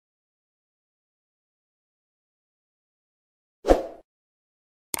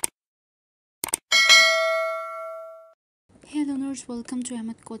Hey learners, welcome to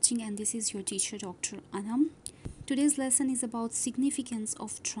Ahmad coaching and this is your teacher Dr. Anam. Today's lesson is about significance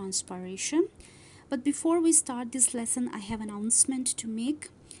of transpiration. But before we start this lesson, I have an announcement to make.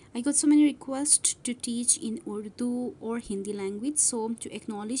 I got so many requests to teach in Urdu or Hindi language. So to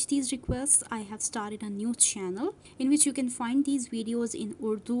acknowledge these requests, I have started a new channel in which you can find these videos in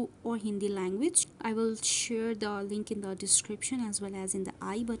Urdu or Hindi language. I will share the link in the description as well as in the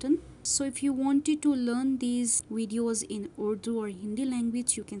I button. So if you wanted to learn these videos in Urdu or Hindi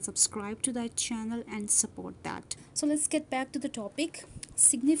language, you can subscribe to that channel and support that. So let's get back to the topic.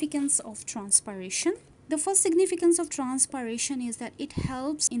 Significance of transpiration. The first significance of transpiration is that it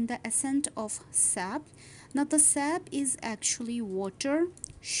helps in the ascent of sap. Now the sap is actually water,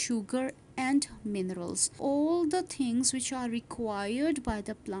 sugar and minerals. All the things which are required by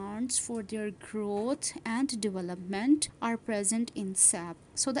the plants for their growth and development are present in sap.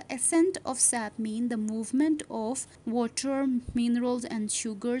 So the ascent of sap means the movement of water, minerals and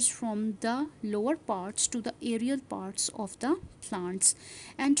sugars from the lower parts to the aerial parts of the plants.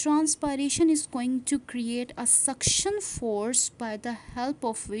 And transpiration is going to create a suction force by the help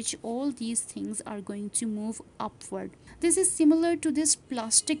of which all these things are going to move upward. This is similar to this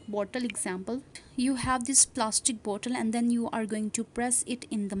plastic bottle example. You have this plastic bottle and then you are going to press it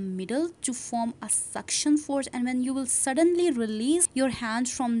in the middle to form a suction force, and when you will suddenly release your hand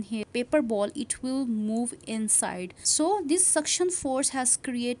from the paper ball, it will move inside. So this suction force has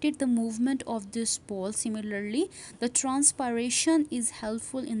created the movement of this ball. Similarly, the transpiration is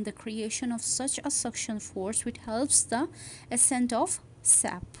helpful in the creation of such a suction force which helps the ascent of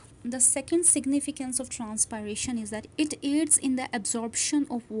sap. The second significance of transpiration is that it aids in the absorption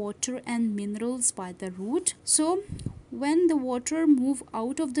of water and minerals by the root. So when the water move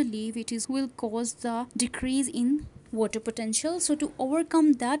out of the leaf, will cause the decrease in water potential. So to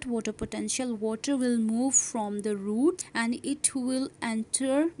overcome that water potential, water will move from the root and it will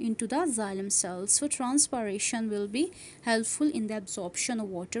enter into the xylem cells. So transpiration will be helpful in the absorption of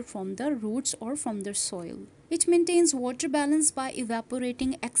water from the roots or from the soil. It maintains water balance by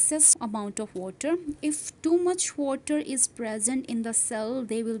evaporating excess amount of water. If too much water is present in the cell,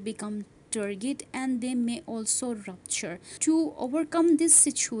 they will become turgid and they may also rupture. To overcome this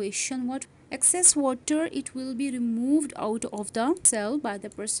situation, what excess water, it will be removed out of the cell by the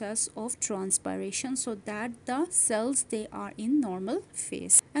process of transpiration so that the cells, they are in normal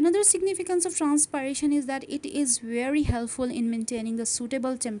phase. Another significance of transpiration is that it is very helpful in maintaining the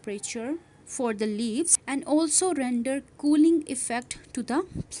suitable temperature for the leaves and also render cooling effect to the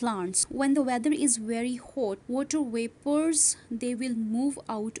plants. When the weather is very hot, water vapors, they will move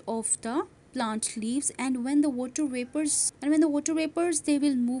out of the plant leaves, and when the water vapors they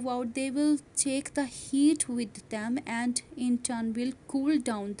will move out, they will take the heat with them and in turn will cool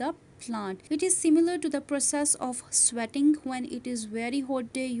down the plant. It is similar to the process of sweating. When it is very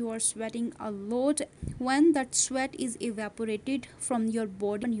hot day, you are sweating a lot. When that sweat is evaporated from your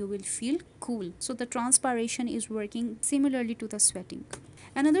body, you will feel cool. So the transpiration is working similarly to the sweating.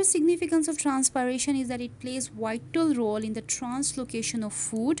 Another significance of transpiration is that it plays vital role in the translocation of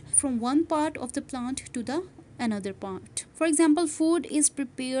food from one part of the plant to the another part. For example, food is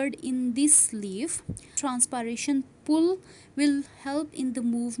prepared in this leaf. Transpiration pull will help in the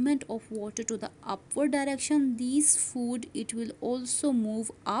movement of water to the upward direction. This food, it will also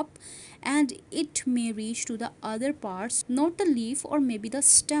move up and it may reach to the other parts, not the leaf or maybe the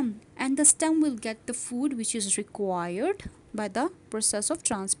stem, and the stem will get the food which is required by the process of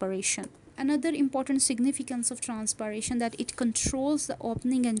transpiration. Another important significance of transpiration that it controls the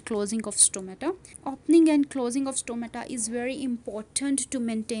opening and closing of stomata. Opening and closing of stomata is very important to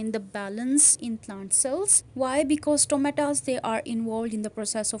maintain the balance in plant cells. Why? Because stomata, they are involved in the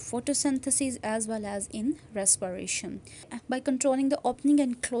process of photosynthesis as well as in respiration. By controlling the opening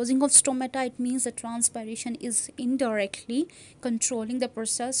and closing of stomata, it means the transpiration is indirectly controlling the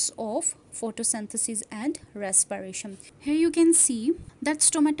process of photosynthesis and respiration. Here you can see that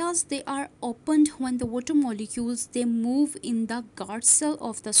stomata, they are opened when the water molecules, they move in the guard cell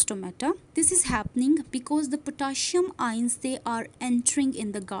of the stomata. This is happening because the potassium ions, they are entering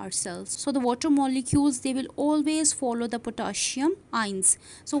in the guard cells. So the water molecules, they will always follow the potassium ions.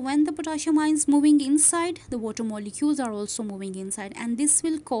 So when the potassium ions moving inside, the water molecules are also moving inside, and this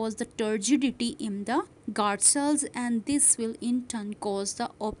will cause the turgidity in the guard cells, and this will in turn cause the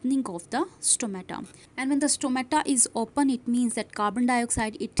opening of the stomata. And when the stomata is open, it means that carbon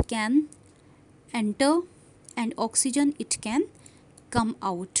dioxide, it can enter and oxygen, it can come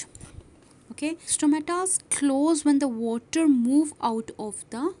out. Okay, stomatas close when the water move out of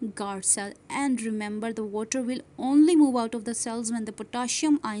the guard cell, and remember the water will only move out of the cells when the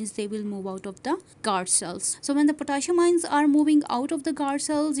potassium ions they will move out of the guard cells. So when the potassium ions are moving out of the guard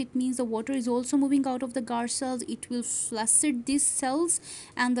cells, it means the water is also moving out of the guard cells. It will flaccid these cells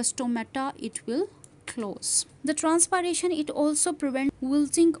and the stomata it will close. The transpiration it also prevents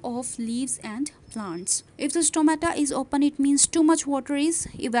wilting of leaves and plants. If the stomata is open, it means too much water is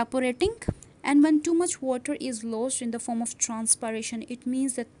evaporating, and when too much water is lost in the form of transpiration, it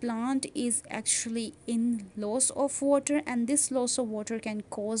means that plant is actually in loss of water, and this loss of water can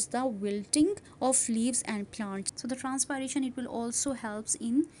cause the wilting of leaves and plants. So the transpiration it will also helps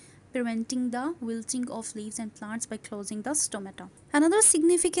in preventing the wilting of leaves and plants by closing the stomata. Another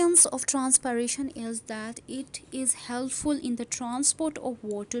significance of transpiration is that it is helpful in the transport of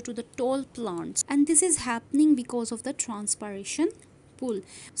water to the tall plants, and this is happening because of the transpiration pool.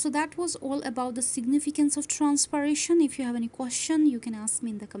 So that was all about the significance of transpiration. If you have any question, you can ask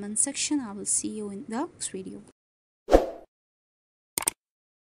me in the comment section. I will see you in the next video.